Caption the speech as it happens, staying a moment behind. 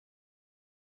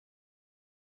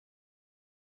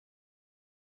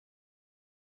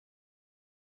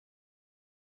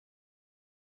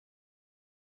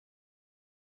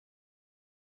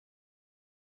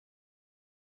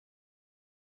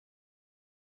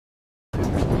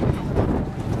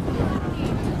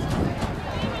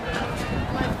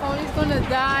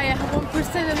die. I have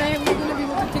 1% and I am not going to be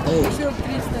able to take a picture of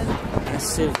Tristan.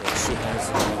 That's it. She has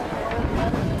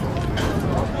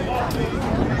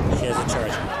a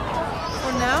charger.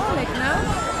 For now? Like now?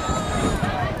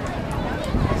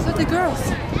 So the girls.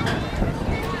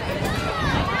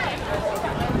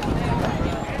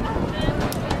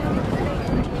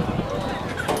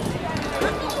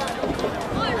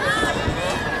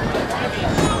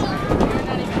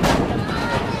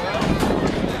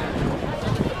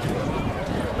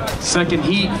 Second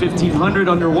heat, 1500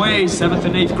 underway, 7th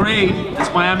and 8th grade. That's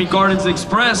Miami Gardens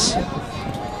Express.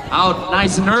 Out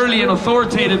nice and early and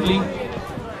authoritatively.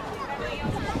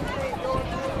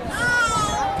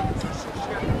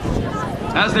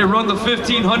 As they run the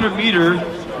 1500 meter,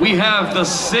 we have the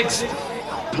 6th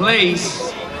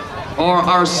place, or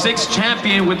our 6th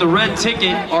champion with the red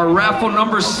ticket, our raffle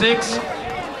number 6.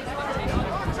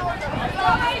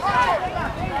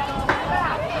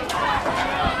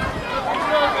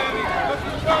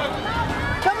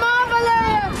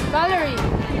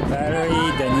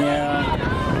 Valerie, Danielle,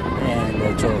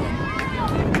 and Jordan.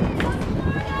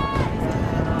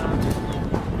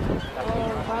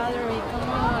 Valerie, come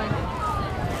on.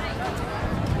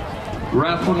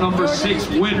 Raffle number 6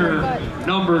 winner,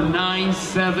 number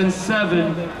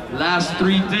 977. Last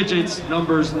 3 digits,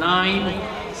 numbers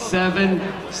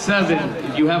 977.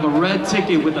 If you have a red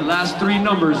ticket with the last 3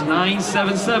 numbers,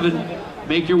 977,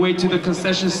 make your way to the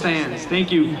concession stands.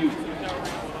 Thank you.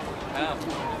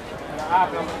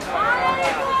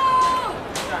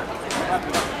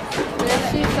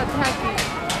 She's attacking.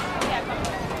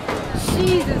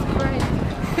 Jesus Christ.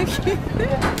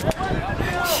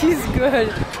 She's good.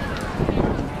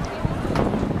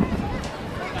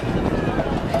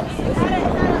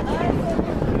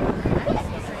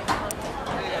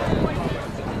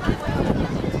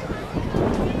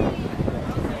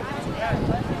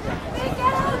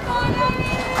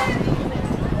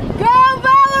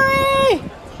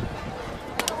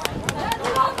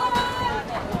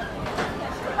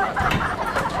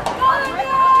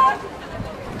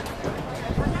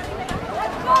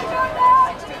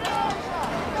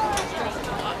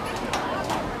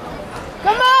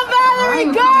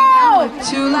 Go!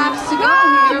 2 laps to go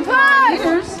here for our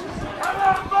leaders.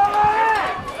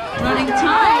 Running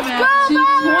time at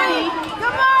 2:20.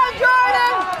 Come on,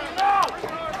 Jordan!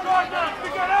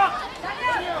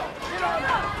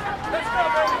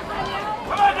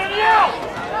 Come on, Danielle!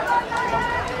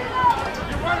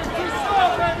 You're running too slow,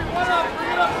 baby. One up,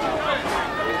 bring it up to the way.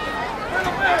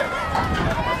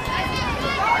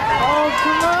 Oh,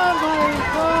 come on, Valerie,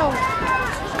 go!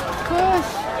 Push!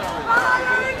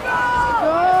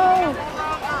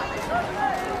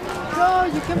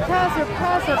 You can pass her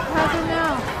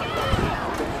now.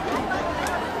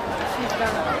 She's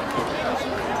done.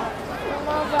 Come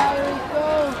on, Valerie, go.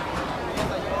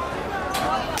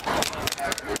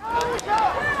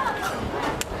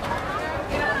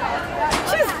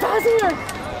 She's passing her.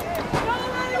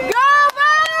 Go,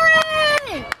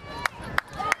 Valerie!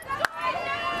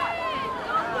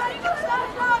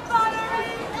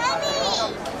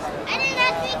 I didn't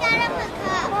actually get up a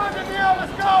cup. Come on, Danielle,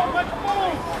 let's go. Let's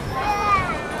move.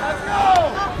 Let's go!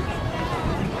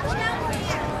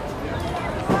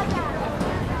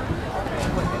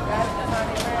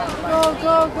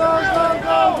 Go,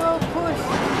 push.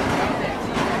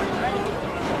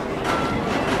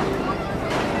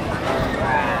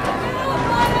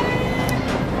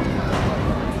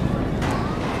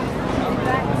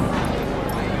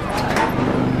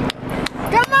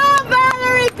 Come on,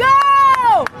 Valerie, go!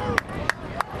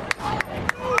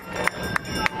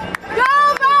 Go,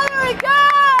 Valerie,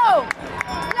 go!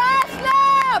 Last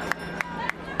lap!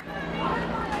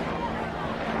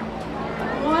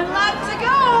 1 lap to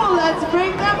go. Let's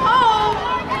bring them home.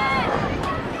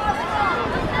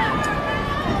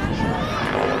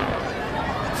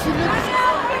 She looks...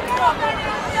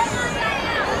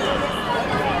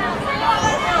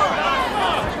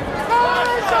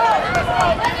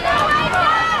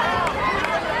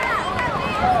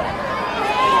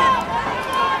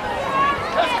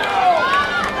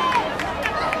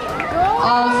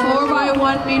 All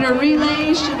 4x1 meter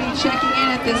relays should be checking in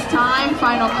at this time.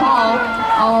 Final call.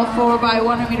 All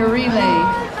 4x1 meter relay.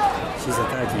 She's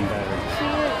attacking Valerie.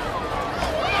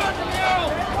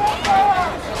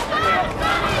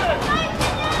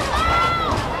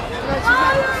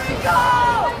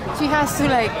 She has to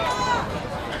like...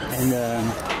 And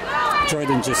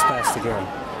Jordan just passed the girl.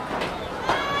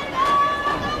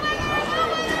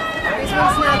 This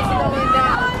one's not slowing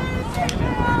down.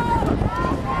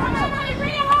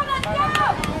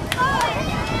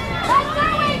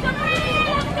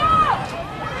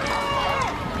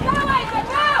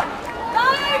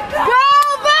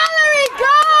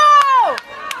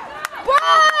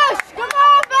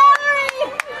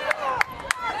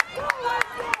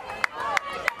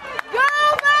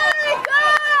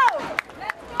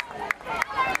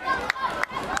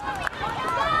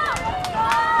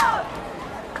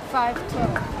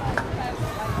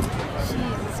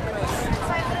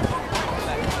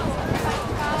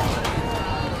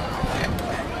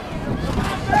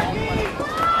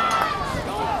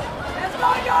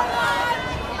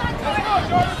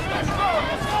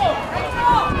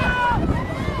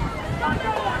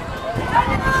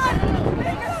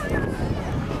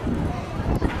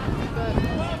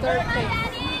 third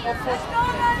place or fourth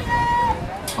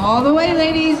place. All the way,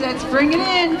 ladies. Let's bring it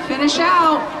in. Finish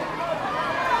out.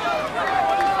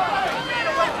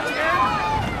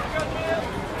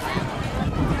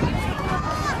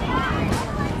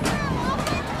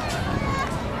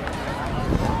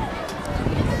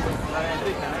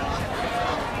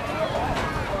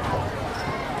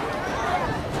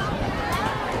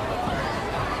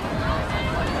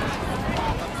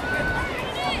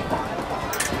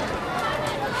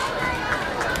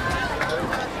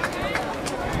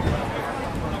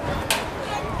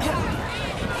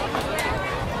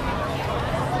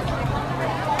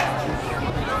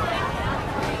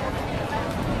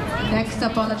 Next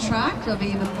up on the track will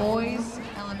be the boys